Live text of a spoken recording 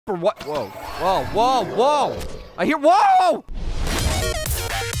or what? Whoa, whoa, whoa, whoa. I hear, whoa!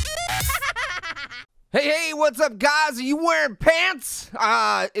 Hey, what's up, guys? Are you wearing pants?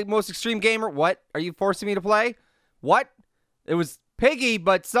 Most extreme gamer. What? Are you forcing me to play? What? It was Piggy,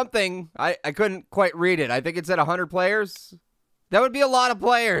 but something. I couldn't quite read it. I think it said 100 players. That would be a lot of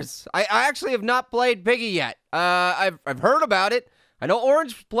players. I actually have not played Piggy yet. I've heard about it. I know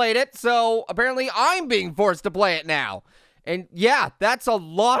Orange played it, so apparently I'm being forced to play it now. And yeah, that's a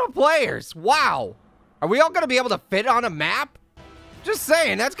lot of players. Wow. Are we all gonna be able to fit on a map? Just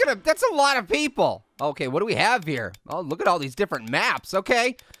saying, that's a lot of people. Okay, what do we have here? Oh, look at all these different maps.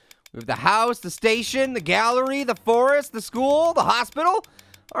 Okay. We have the house, the station, the gallery, the forest, the school, the hospital.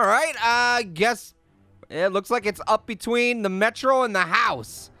 All right, I guess it looks like it's up between the metro and the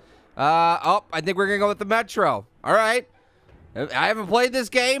house. I think we're gonna go with the metro. All right. I haven't played this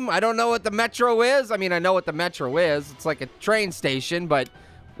game. I don't know what the metro is. I mean, I know what the metro is. It's like a train station, but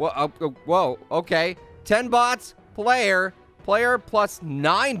whoa, okay. 10 bots, player plus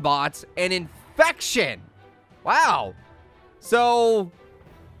 9 bots, and infection. Wow. So,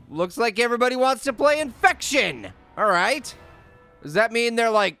 looks like everybody wants to play infection. All right. Does that mean they're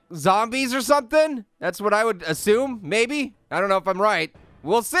like zombies or something? That's what I would assume, maybe. I don't know if I'm right.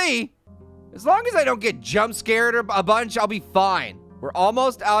 We'll see. As long as I don't get jump scared a bunch, I'll be fine. We're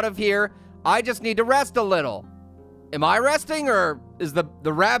almost out of here. I just need to rest a little. Am I resting, or is the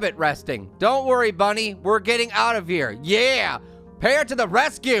rabbit resting? Don't worry, bunny. We're getting out of here. Yeah. Pear to the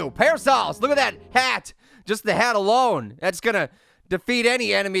rescue. Pear sauce. Look at that hat. Just the hat alone. That's gonna defeat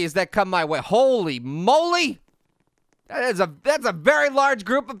any enemies that come my way. Holy moly. That's a very large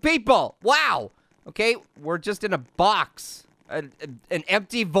group of people. Wow. Okay, we're just in a box. An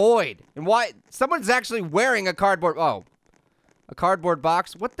empty void. And why? Someone's actually wearing a cardboard. Oh, a cardboard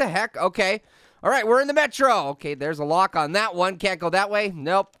box. What the heck? Okay. All right, we're in the metro. Okay, there's a lock on that one. Can't go that way.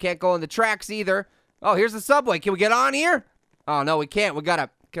 Nope, can't go in the tracks either. Oh, here's the subway. Can we get on here? Oh, no, we can't. We gotta,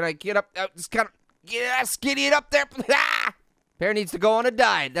 can I get up? Just kind of, yeah, skinny it up there. Ah! Pear needs to go on a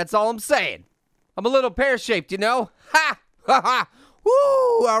diet. That's all I'm saying. I'm a little pear-shaped, you know? Ha! Ha ha!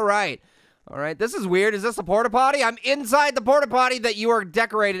 Woo! All right. All right, this is weird. Is this a porta potty? I'm inside the porta potty that you are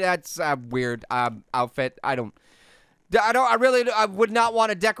decorated. That's a weird outfit. I would not want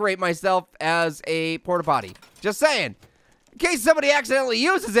to decorate myself as a porta potty. Just saying. In case somebody accidentally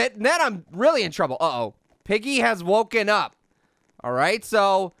uses it, then I'm really in trouble. Uh-oh. Piggy has woken up. All right,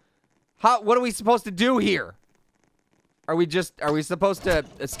 so what are we supposed to do here? Are we supposed to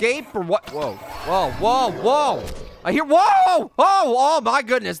escape or what? Whoa, whoa, whoa, whoa. I hear, whoa! Oh my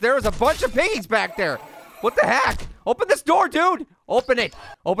goodness, there is a bunch of piggies back there. What the heck? Open this door, dude. Open it.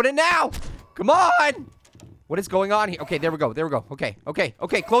 Open it now. Come on. What is going on here? Okay, there we go. Okay,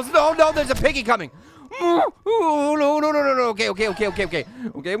 close it. Oh, no, there's a piggy coming. No. Okay,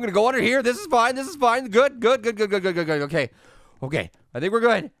 I'm gonna go under here. This is fine. Good. Okay, I think we're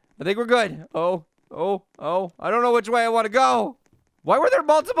good. Oh, I don't know which way I want to go. Why were there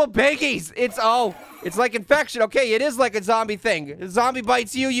multiple piggies? It's like infection. Okay, it is like a zombie thing. If a zombie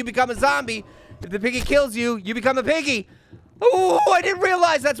bites you, you become a zombie. If the piggy kills you, you become a piggy. Oh, I didn't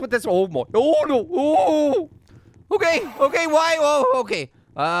realize that's what this, oh my, oh no, oh. Okay, why, oh, okay.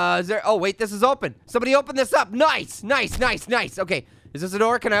 Is there, oh wait, this is open. Somebody open this up. Nice. Okay, is this a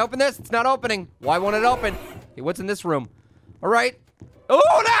door? Can I open this? It's not opening. Why won't it open? Okay, what's in this room? All right.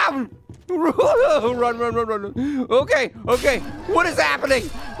 Oh, no! Run. Okay. What is happening?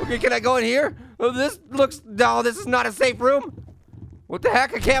 Okay, can I go in here? Oh, this is not a safe room. What the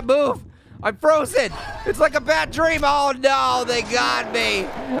heck? I can't move. I'm frozen. It's like a bad dream. Oh, no, they got me.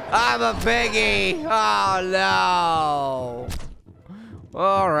 I'm a piggy. Oh, no.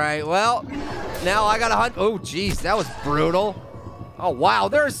 All right, well, now I gotta hunt. Oh, geez, that was brutal. Oh, wow,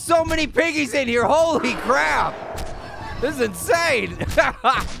 there are so many piggies in here. Holy crap. This is insane.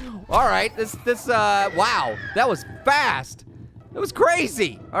 All right, wow, that was fast. It was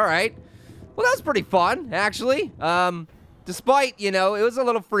crazy. All right. Well, that was pretty fun, actually. Despite, you know, it was a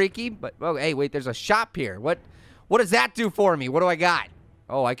little freaky, but, oh, hey, wait, there's a shop here. What does that do for me? What do I got?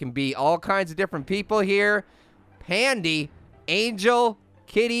 Oh, I can be all kinds of different people here. Pandy, Angel,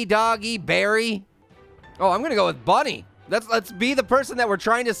 Kitty, Doggy, Barry. Oh, I'm gonna go with Bunny. Let's be the person that we're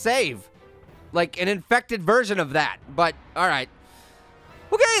trying to save. Like an infected version of that, but all right.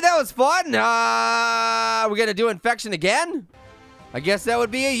 Okay, that was fun. Are we gonna do infection again? I guess that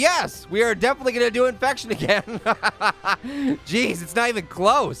would be a yes. We are definitely gonna do infection again. Jeez, it's not even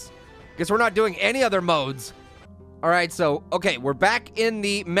close. Guess we're not doing any other modes. All right, so, okay, we're back in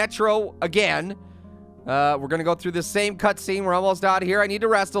the metro again. We're gonna go through the same cutscene. We're almost out of here. I need to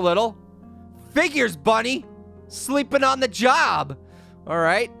rest a little. Figures, Bunny. Sleeping on the job. All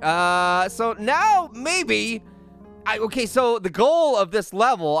right. So now maybe... okay, so the goal of this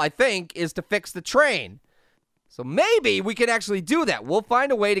level, I think, is to fix the train. So maybe we can actually do that. We'll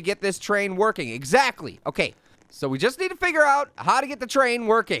find a way to get this train working. Exactly. Okay, so we just need to figure out how to get the train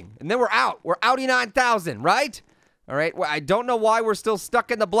working. And then we're out. We're outie 9,000, right? All right, well, I don't know why we're still stuck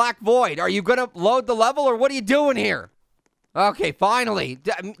in the black void. Are you going to load the level, or what are you doing here? Okay, finally.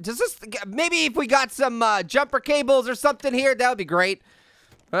 Does this... maybe if we got some jumper cables or something here, that would be great.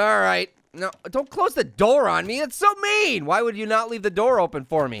 All right. No, don't close the door on me. It's so mean. Why would you not leave the door open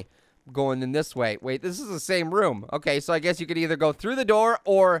for me? I'm going in this way. Wait, this is the same room. Okay, so I guess you could either go through the door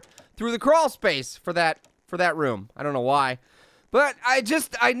or through the crawl space for that room. I don't know why. But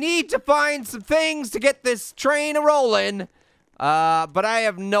I need to find some things to get this train a-rolling. But I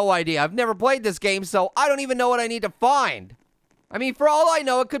have no idea. I've never played this game, so I don't even know what I need to find. I mean, for all I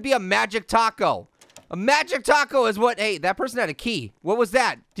know, it could be a magic taco. A magic taco is what... Hey, that person had a key. What was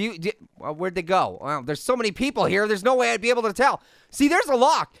that? Well, where'd they go? Well, there's so many people here. There's no way I'd be able to tell. See, there's a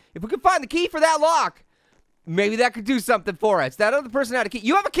lock. If we could find the key for that lock, maybe that could do something for us. That other person had a key.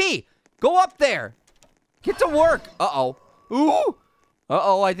 You have a key. Go up there. Get to work. Uh-oh. Ooh.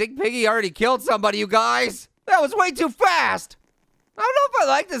 Uh-oh, I think Piggy already killed somebody, you guys. That was way too fast. I don't know if I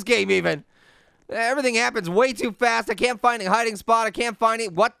like this game even. Everything happens way too fast. I can't find a hiding spot. I can't find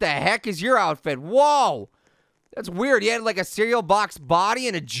it. What the heck is your outfit? Whoa. That's weird. You had like a cereal box body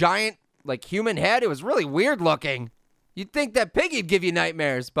and a giant like human head. It was really weird looking. You'd think that Piggy'd give you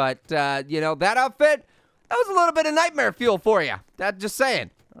nightmares, but you know, that outfit, that was a little bit of nightmare fuel for you. Just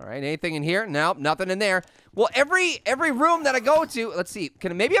saying. All right, anything in here? Nope, nothing in there. Well, every room that I go to, let's see.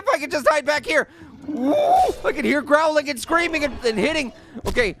 Maybe if I could just hide back here. Woo! I can hear growling and screaming and hitting.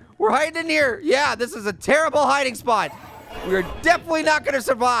 Okay, we're hiding in here. Yeah, this is a terrible hiding spot. We're definitely not going to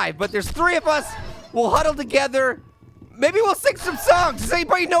survive, but there's 3 of us. We'll huddle together. Maybe we'll sing some songs. Does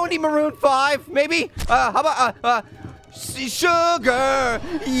anybody know any Maroon 5? Maybe? How about, sugar,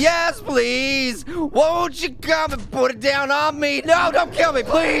 yes, please. Won't you come and put it down on me? No, don't kill me,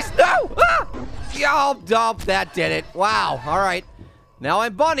 please. No. Ah! Oh, that did it. Wow. All right. Now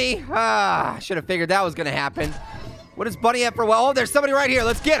I'm Bunny. I should have figured that was going to happen. What does Bunny have for... Well, oh, there's somebody right here.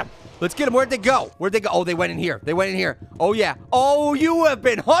 Let's get him. Let's get him. Where'd they go? Where'd they go? Oh, they went in here. They went in here. Oh, yeah. Oh, you have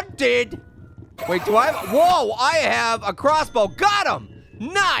been hunted. Wait, do I... Whoa, I have a crossbow. Got him.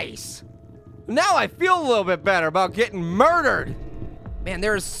 Nice. Now I feel a little bit better about getting murdered. Man,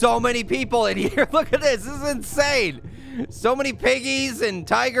 there are so many people in here. Look at this. This is insane. So many piggies and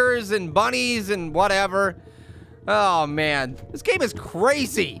tigers and bunnies and whatever. Oh, man. This game is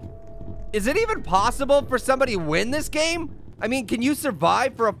crazy. Is it even possible for somebody to win this game? I mean, can you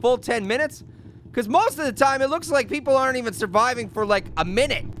survive for a full 10 minutes? Because most of the time, it looks like people aren't even surviving for like a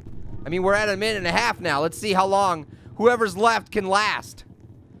minute. I mean, we're at a minute and a half now. Let's see how long whoever's left can last.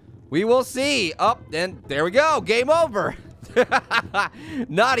 We will see. Oh, and there we go. Game over.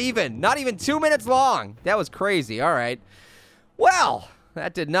 Not even 2 minutes long. That was crazy. All right. Well,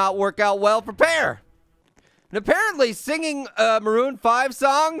 that did not work out well for Pear. And apparently singing Maroon 5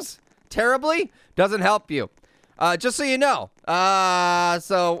 songs terribly doesn't help you. Just so you know.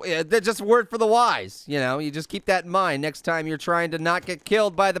 They're just a word for the wise. You know, you just keep that in mind next time you're trying to not get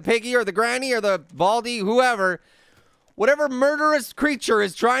killed by the piggy or the granny or the Baldy, whoever. Whatever murderous creature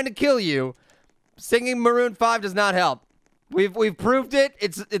is trying to kill you, singing Maroon 5 does not help. We've proved it.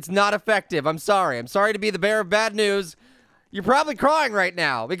 It's not effective. I'm sorry. I'm sorry to be the bearer of bad news. You're probably crying right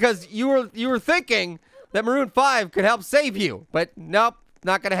now because you were thinking that Maroon 5 could help save you, but nope,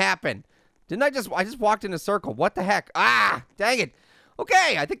 not gonna happen. Didn't I just walked in a circle? What the heck? Ah, dang it.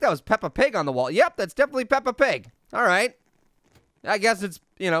 Okay, I think that was Peppa Pig on the wall. Yep, that's definitely Peppa Pig. All right. I guess it's,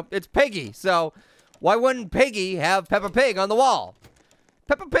 it's Piggy. So why wouldn't Piggy have Peppa Pig on the wall?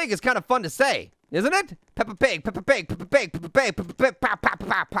 Peppa Pig is kind of fun to say, isn't it? Peppa Pig, Peppa Pig, Peppa Pig, Peppa Pig, Peppa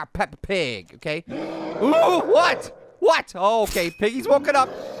Pig, Peppa Pig. Okay. Ooh, what? What? Oh, okay. Piggy's woken up.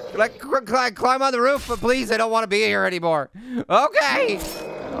 Climb on the roof, but please, I don't want to be here anymore. Okay.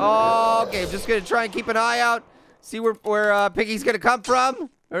 Okay, I'm just going to try and keep an eye out. See where Piggy's going to come from.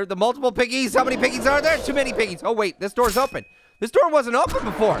 Or the multiple piggies. How many piggies are there? Too many piggies. Oh, wait. This door's open. This door wasn't open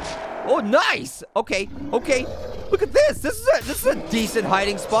before. Oh, nice. Okay. Okay. Look at this. This is a decent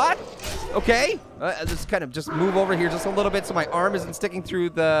hiding spot. Okay. Let's kind of just move over here just a little bit so my arm isn't sticking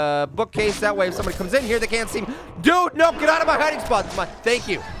through the bookcase. That way, if somebody comes in here, they can't see me. Dude, no, get out of my hiding spot. Thank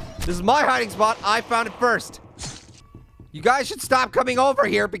you. This is my hiding spot. I found it first. You guys should stop coming over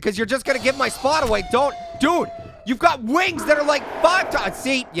here because you're just going to give my spot away. Don't. Dude, you've got wings that are like 5 times.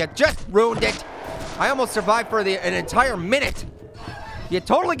 See, you just ruined it. I almost survived for an entire minute. You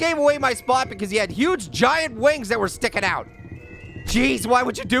totally gave away my spot because you had huge, giant wings that were sticking out. Jeez, why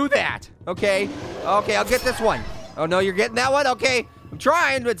would you do that? Okay, I'll get this one. Oh, no, you're getting that one? Okay, I'm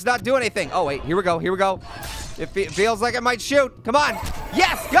trying, but it's not doing anything. Oh, wait, here we go. It feels like I might shoot. Come on.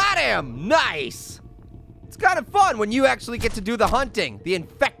 Yes, got him. Nice. It's kind of fun when you actually get to do the hunting, the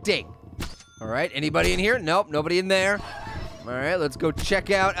infecting. All right, anybody in here? Nope, nobody in there. All right, let's go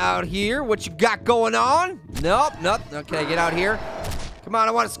check out here. What you got going on? Nope. Okay, get out here. Come on,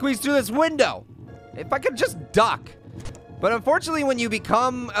 I want to squeeze through this window. If I could just duck. But unfortunately, when you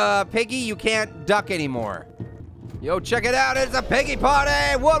become Piggy, you can't duck anymore. Yo, check it out. It's a piggy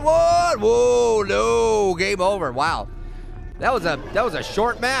party. What? Whoa, no. Game over. Wow. That was a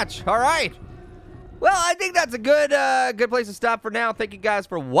short match. All right. Well, I think that's a good place to stop for now. Thank you guys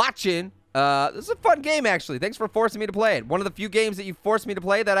for watching. This is a fun game, actually. Thanks for forcing me to play it. One of the few games that you forced me to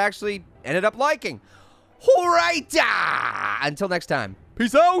play that I actually ended up liking. All right. Until next time.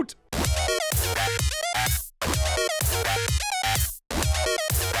 Peace out.